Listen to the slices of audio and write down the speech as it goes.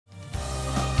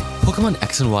Pokemon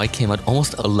X and Y came out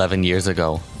almost 11 years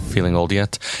ago. Feeling old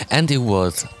yet? And it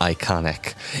was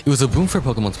iconic. It was a boom for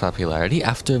Pokemon's popularity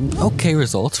after okay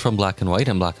results from Black and White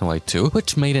and Black and White 2,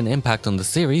 which made an impact on the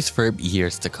series for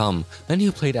years to come. Many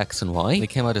who played X and Y, they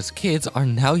came out as kids, are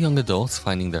now young adults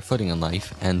finding their footing in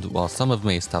life, and while some of them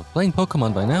may have stopped playing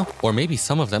Pokemon by now, or maybe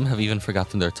some of them have even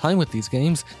forgotten their time with these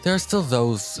games, there are still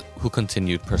those who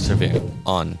continued persevering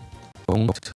on.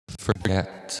 Don't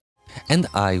forget. And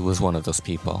I was one of those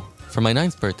people. For my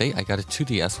 9th birthday, I got a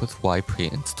 2DS with Y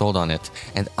pre-installed on it,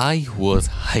 and I was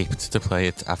hyped to play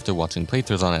it after watching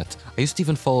playthroughs on it. I used to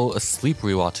even fall asleep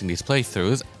rewatching these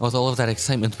playthroughs. With all of that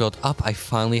excitement built up, I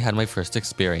finally had my first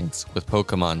experience with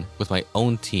Pokemon, with my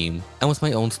own team, and with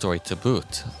my own story to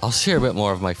boot. I'll share a bit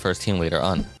more of my first team later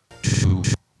on. To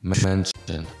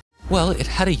mention. Well, it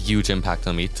had a huge impact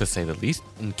on me, to say the least.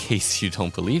 In case you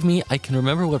don't believe me, I can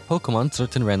remember what Pokemon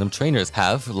certain random trainers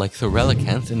have, like the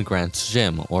Relicanth in Grant's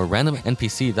gym, or random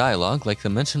NPC dialogue like the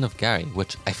mention of Gary,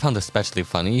 which I found especially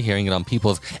funny hearing it on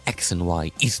people's X and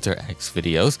Y Easter eggs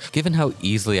videos, given how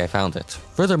easily I found it.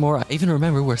 Furthermore, I even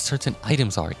remember where certain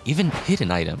items are, even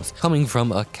hidden items, coming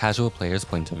from a casual player's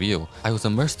point of view. I was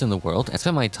immersed in the world and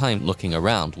spent my time looking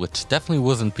around, which definitely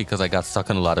wasn't because I got stuck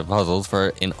on a lot of puzzles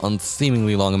for an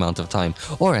unseemingly long amount of time,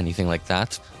 or anything like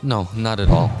that. No, not at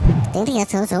all. Don't be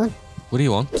so. What do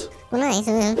you want?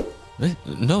 Well,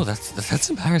 No, that's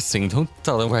embarrassing. Don't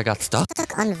tell them where I got stuck.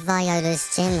 stuck on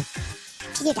Viola's gym.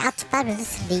 Figured out to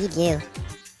Barrels lead you.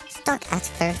 Stuck at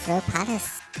Furfur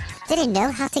Palace. Didn't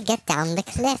know how to get down the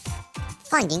cliff.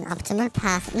 Finding optimal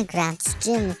path in Grant's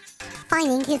gym.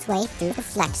 Finding his way through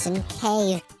Reflection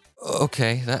Cave.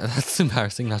 Okay, that's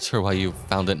embarrassing. Not sure why you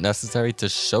found it necessary to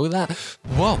show that.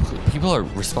 Whoa, people are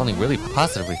responding really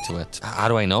positively to it. How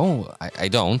do I know? I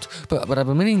don't. But I've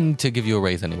been meaning to give you a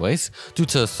raise anyways, due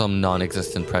to some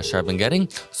non-existent pressure I've been getting.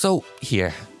 So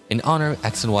here, in honor of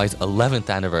X and Y's 11th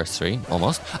anniversary,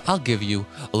 almost, I'll give you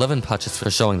 11 patches for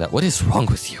showing that. What is wrong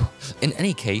with you? In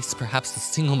any case, perhaps the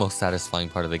single most satisfying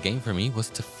part of the game for me was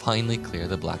to finally clear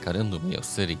the blackout in Lumio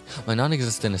City. My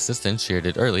non-existent assistant shared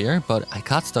it earlier, but I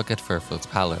got stuck at Furfur's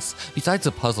Palace. Besides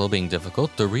the puzzle being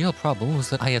difficult, the real problem was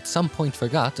that I at some point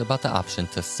forgot about the option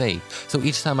to save. So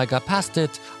each time I got past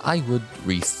it, I would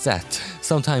reset.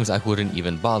 Sometimes I wouldn't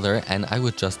even bother and I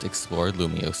would just explore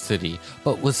Lumio City,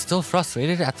 but was still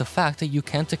frustrated at the fact that you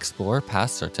can't explore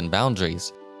past certain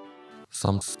boundaries.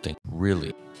 Something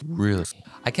really.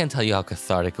 I can't tell you how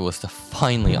cathartic it was to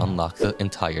finally unlock the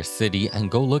entire city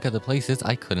and go look at the places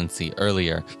I couldn't see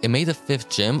earlier. It made the 5th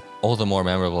gym all the more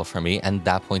memorable for me, and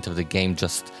that point of the game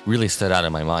just really stood out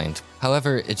in my mind.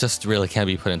 However, it just really can't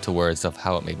be put into words of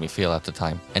how it made me feel at the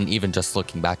time, and even just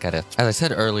looking back at it. As I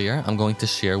said earlier, I'm going to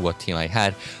share what team I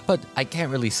had, but I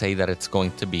can't really say that it's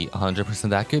going to be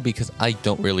 100% accurate because I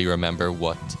don't really remember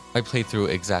what my playthrough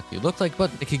exactly looked like,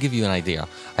 but it could give you an idea.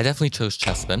 I definitely chose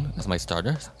Chespin as my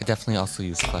starter. I definitely also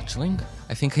used Fletchling.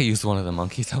 I think I used one of the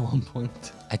monkeys at one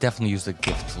point. I definitely used the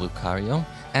Gift Lucario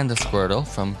and the Squirtle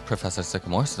from Professor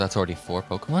Sycamore, so that's already 4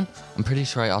 Pokemon. I'm pretty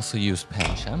sure I also used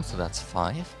Pancham, so that's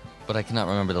 5. But I cannot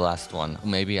remember the last one.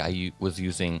 Maybe I was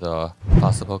using the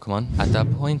Fossil Pokemon at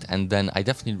that point, and then I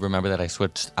definitely remember that I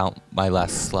switched out my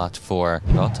last slot for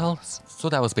Rotel, so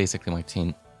that was basically my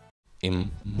team.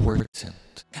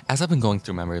 Important. As I've been going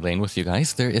through memory lane with you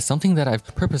guys, there is something that I've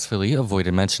purposefully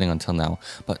avoided mentioning until now,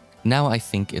 but now I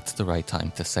think it's the right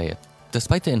time to say it.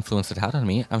 Despite the influence it had on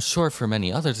me, I'm sure for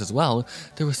many others as well,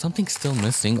 there was something still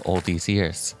missing all these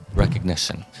years.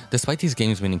 Recognition. Despite these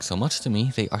games meaning so much to me,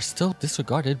 they are still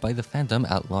disregarded by the fandom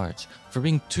at large for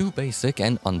being too basic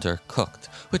and undercooked,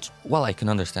 which, while I can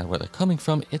understand where they're coming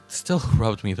from, it still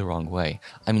rubbed me the wrong way.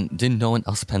 I mean, didn't no one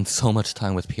else spend so much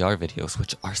time with PR videos,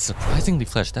 which are surprisingly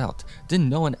fleshed out? Didn't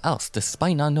no one else,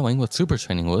 despite not knowing what Super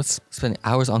Training was, spend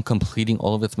hours on completing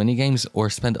all of its minigames, or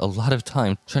spend a lot of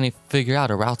time trying to figure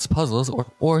out a route's puzzles,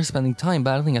 or spending time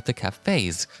battling at the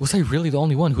cafes? Was I really the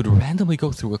only one who'd randomly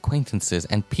go through acquaintances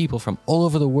and people from all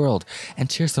over the world and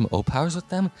share some O-powers with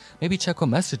them? Maybe check what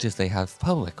messages they have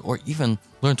public, or even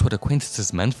learned what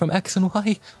acquaintances meant from X and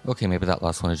Y? Okay, maybe that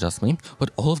last one is just me,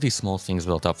 but all of these small things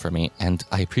built up for me, and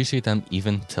I appreciate them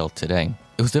even till today.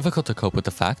 It was difficult to cope with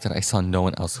the fact that I saw no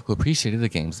one else who appreciated the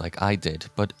games like I did,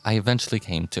 but I eventually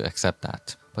came to accept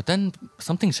that. But then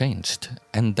something changed,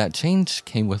 and that change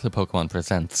came with the Pokemon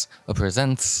Presents. A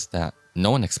Presents that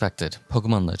no one expected.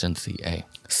 Pokemon Legends CA.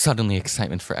 Suddenly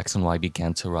excitement for X and Y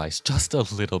began to rise just a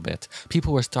little bit.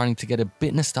 People were starting to get a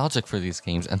bit nostalgic for these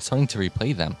games and starting to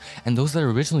replay them. And those that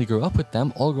originally grew up with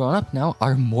them, all grown up now,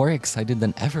 are more excited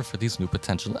than ever for these new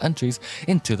potential entries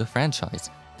into the franchise.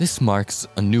 This marks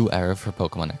a new era for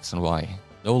Pokemon X and Y.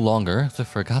 No longer the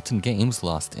forgotten games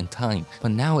lost in time,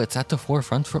 but now it's at the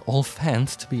forefront for all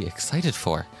fans to be excited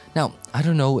for. Now, I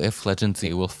don't know if Legend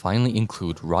Z will finally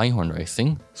include Rhyhorn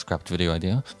racing, scrapped video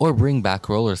idea, or bring back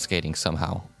roller skating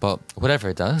somehow, but whatever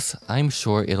it does, I'm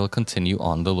sure it'll continue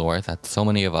on the lore that so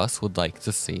many of us would like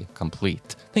to see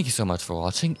complete. Thank you so much for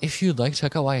watching. If you'd like,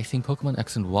 check out why I think Pokemon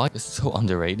X and Y is so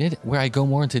underrated, where I go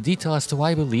more into detail as to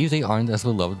why I believe they aren't as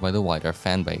beloved by the wider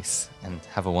fanbase. And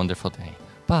have a wonderful day.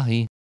 Bye!